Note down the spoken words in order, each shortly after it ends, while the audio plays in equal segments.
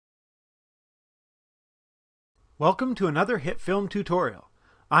Welcome to another HitFilm tutorial.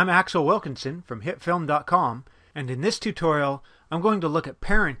 I'm Axel Wilkinson from HitFilm.com, and in this tutorial I'm going to look at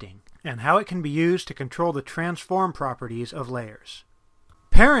parenting and how it can be used to control the transform properties of layers.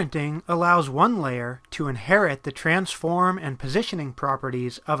 Parenting allows one layer to inherit the transform and positioning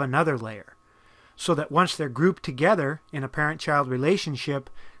properties of another layer, so that once they're grouped together in a parent-child relationship,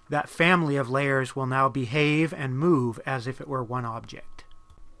 that family of layers will now behave and move as if it were one object.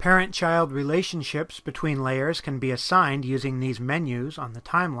 Parent-child relationships between layers can be assigned using these menus on the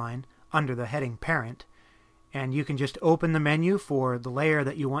timeline under the heading Parent, and you can just open the menu for the layer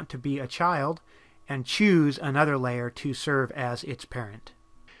that you want to be a child and choose another layer to serve as its parent.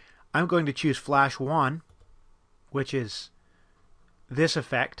 I'm going to choose Flash 1, which is this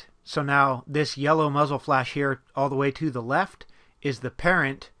effect. So now this yellow muzzle flash here all the way to the left is the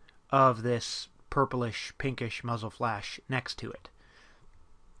parent of this purplish pinkish muzzle flash next to it.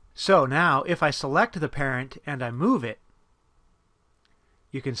 So now if I select the parent and I move it,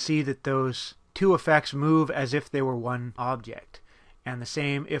 you can see that those two effects move as if they were one object. And the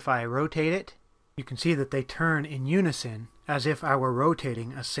same if I rotate it, you can see that they turn in unison as if I were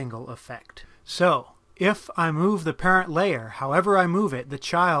rotating a single effect. So if I move the parent layer, however I move it, the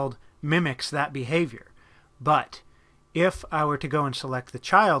child mimics that behavior. But if I were to go and select the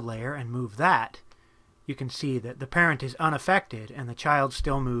child layer and move that, you can see that the parent is unaffected and the child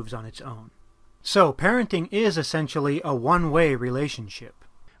still moves on its own. So parenting is essentially a one-way relationship.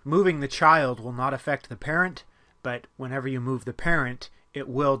 Moving the child will not affect the parent, but whenever you move the parent, it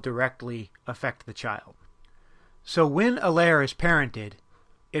will directly affect the child. So when a layer is parented,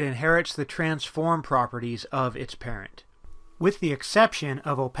 it inherits the transform properties of its parent, with the exception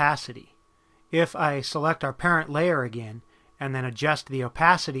of opacity. If I select our parent layer again and then adjust the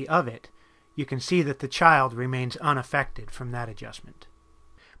opacity of it, you can see that the child remains unaffected from that adjustment.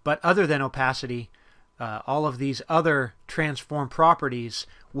 But other than opacity, all of these other transform properties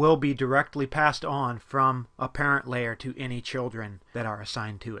will be directly passed on from a parent layer to any children that are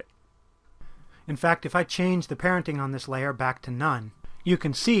assigned to it. In fact, if I change the parenting on this layer back to none, you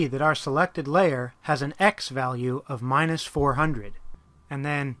can see that our selected layer has an X value of -400. And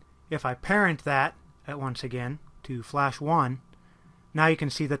then if I parent that once again to Flash 1, now you can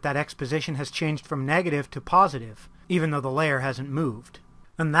see that that X position has changed from negative to positive, even though the layer hasn't moved.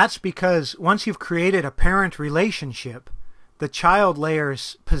 And that's because once you've created a parent relationship, the child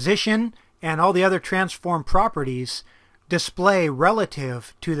layer's position and all the other transform properties display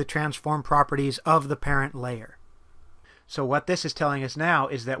relative to the transform properties of the parent layer. So what this is telling us now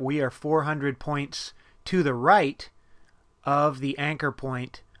is that we are 400 points to the right of the anchor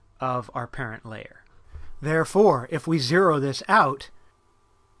point of our parent layer. Therefore, if we zero this out,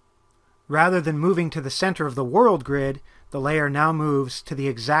 rather than moving to the center of the world grid, the layer now moves to the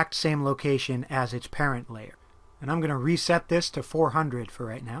exact same location as its parent layer. And I'm going to reset this to 400 for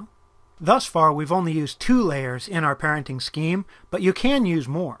right now. Thus far, we've only used 2 layers in our parenting scheme, but you can use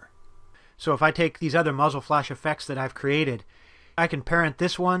more. So if I take these other muzzle flash effects that I've created, I can parent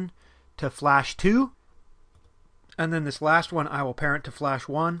this one to Flash 2, and then this last one I will parent to Flash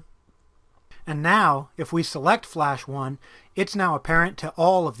 1. And now, if we select Flash 1, it's now a parent to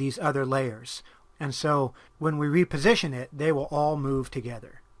all of these other layers. And so, when we reposition it, they will all move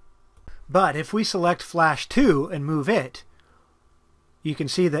together. But if we select Flash 2 and move it, you can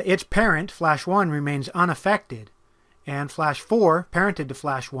see that its parent, Flash 1, remains unaffected. And Flash 4, parented to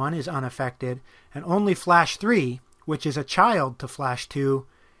Flash 1, is unaffected. And only Flash 3, which is a child to Flash 2,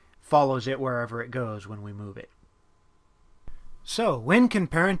 follows it wherever it goes when we move it. So, when can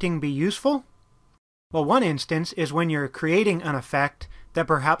parenting be useful? Well, one instance is when you're creating an effect that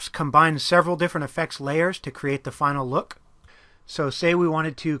perhaps combines several different effects layers to create the final look. So say we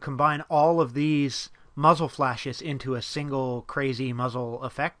wanted to combine all of these muzzle flashes into a single crazy muzzle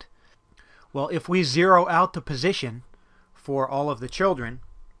effect. Well, if we zero out the position for all of the children,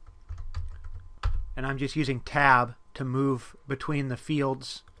 and I'm just using Tab to move between the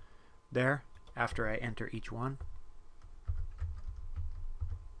fields there after I enter each one.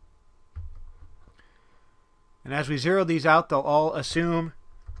 And as we zero these out, they'll all assume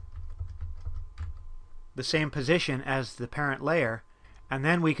the same position as the parent layer. And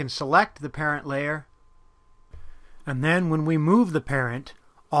then we can select the parent layer. And then when we move the parent,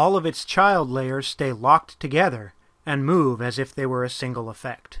 all of its child layers stay locked together and move as if they were a single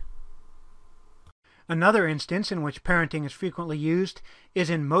effect. Another instance in which parenting is frequently used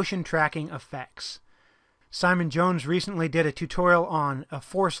is in motion tracking effects. Simon Jones recently did a tutorial on a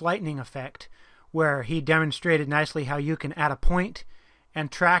force lightning effect, where he demonstrated nicely how you can add a point and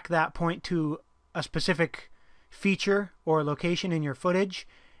track that point to a specific feature or location in your footage,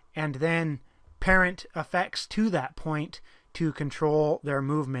 and then parent effects to that point to control their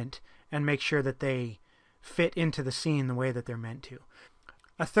movement and make sure that they fit into the scene the way that they're meant to.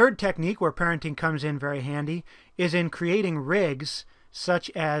 A third technique where parenting comes in very handy is in creating rigs, such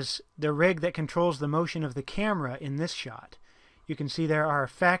as the rig that controls the motion of the camera in this shot. You can see there our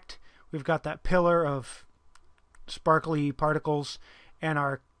effect. We've got that pillar of sparkly particles, and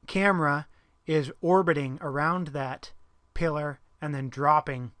our camera is orbiting around that pillar and then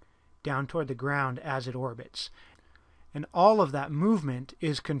dropping down toward the ground as it orbits. And all of that movement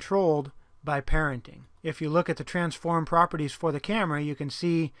is controlled by parenting. If you look at the transform properties for the camera, you can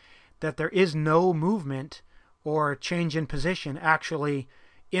see that there is no movement or change in position actually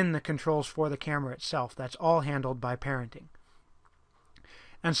in the controls for the camera itself. That's all handled by parenting.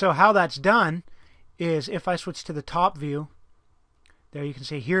 And so how that's done is, if I switch to the top view, there you can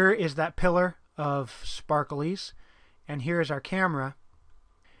see here is that pillar of sparklies, and here is our camera.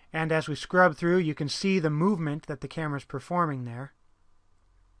 And as we scrub through, you can see the movement that the camera is performing there.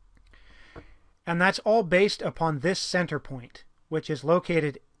 And that's all based upon this center point, which is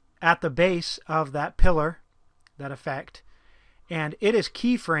located at the base of that pillar, that effect. And it is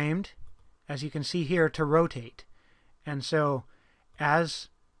keyframed, as you can see here, to rotate. And so as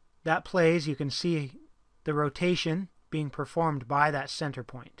that plays, you can see the rotation being performed by that center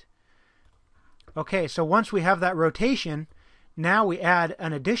point. Okay, so once we have that rotation, now we add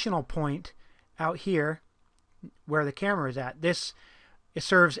an additional point out here where the camera is at. This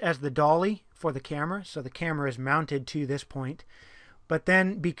serves as the dolly for the camera, so the camera is mounted to this point. But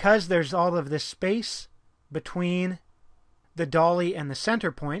then, because there's all of this space between the dolly and the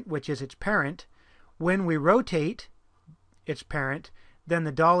center point, which is its parent, when we rotate its parent, then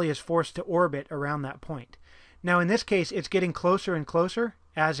the dolly is forced to orbit around that point. Now in this case, it's getting closer and closer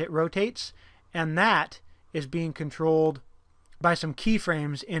as it rotates, and that is being controlled by some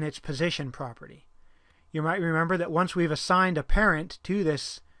keyframes in its position property. You might remember that once we've assigned a parent to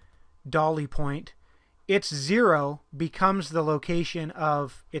this dolly point, its 0 becomes the location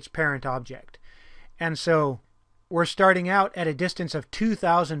of its parent object. And so we're starting out at a distance of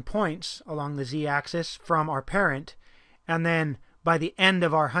 2,000 points along the z-axis from our parent, and then by the end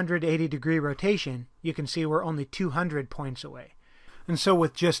of our 180-degree rotation, you can see we're only 200 points away. And so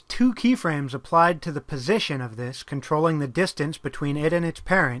with just 2 keyframes applied to the position of this, controlling the distance between it and its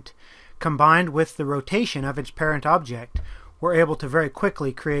parent, combined with the rotation of its parent object, we're able to very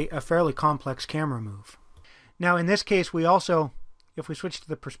quickly create a fairly complex camera move. Now in this case, we also, if we switch to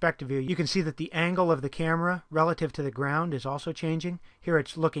the perspective view, you can see that the angle of the camera relative to the ground is also changing. Here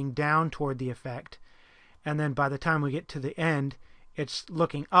it's looking down toward the effect, and then by the time we get to the end, it's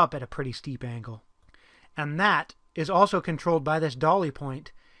looking up at a pretty steep angle. And that is also controlled by this dolly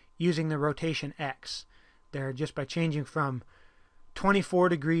point using the rotation X. There, just by changing from 24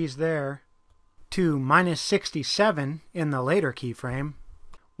 degrees there to minus 67 in the later keyframe,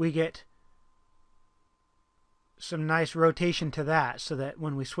 we get some nice rotation to that, so that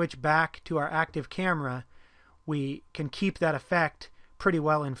when we switch back to our active camera, we can keep that effect pretty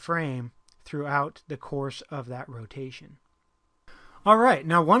well in frame throughout the course of that rotation. Alright,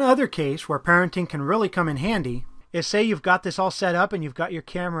 now one other case where parenting can really come in handy is, say you've got this all set up and you've got your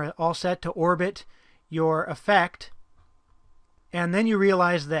camera all set to orbit your effect, and then you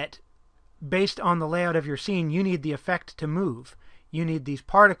realize that based on the layout of your scene, you need the effect to move. You need these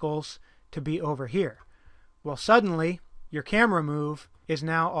particles to be over here. Well, suddenly your camera move is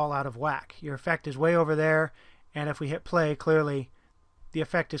now all out of whack. Your effect is way over there, and if we hit play, clearly the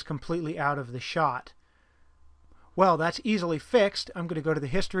effect is completely out of the shot. Well, that's easily fixed. I'm going to go to the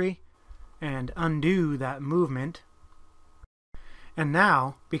history and undo that movement. And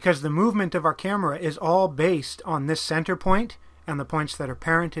now, because the movement of our camera is all based on this center point and the points that are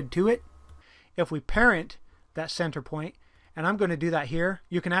parented to it, if we parent that center point, and I'm going to do that here,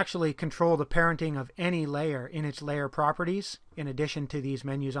 you can actually control the parenting of any layer in its layer properties in addition to these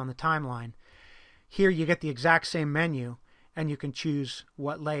menus on the timeline. Here you get the exact same menu, and you can choose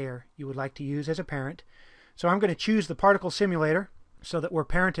what layer you would like to use as a parent. So I'm going to choose the particle simulator so that we're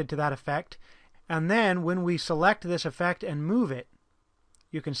parented to that effect. And then when we select this effect and move it,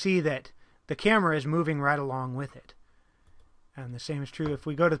 you can see that the camera is moving right along with it. And the same is true if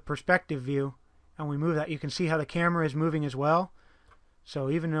we go to the perspective view and we move that, you can see how the camera is moving as well. So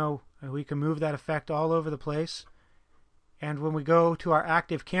even though we can move that effect all over the place, and when we go to our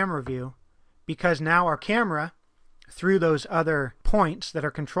active camera view, because now our camera, through those other points that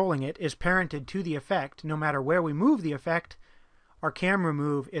are controlling it, is parented to the effect, no matter where we move the effect, our camera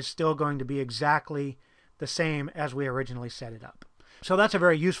move is still going to be exactly the same as we originally set it up. So that's a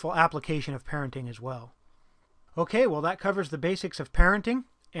very useful application of parenting as well. Okay, well that covers the basics of parenting.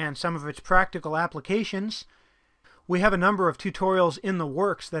 and some of its practical applications. We have a number of tutorials in the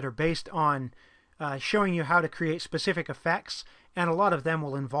works that are based on showing you how to create specific effects, and a lot of them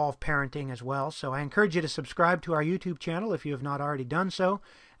will involve parenting as well. So I encourage you to subscribe to our YouTube channel if you have not already done so,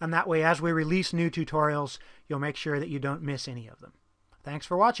 and that way as we release new tutorials, you'll make sure that you don't miss any of them. Thanks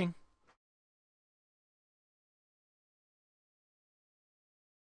for watching.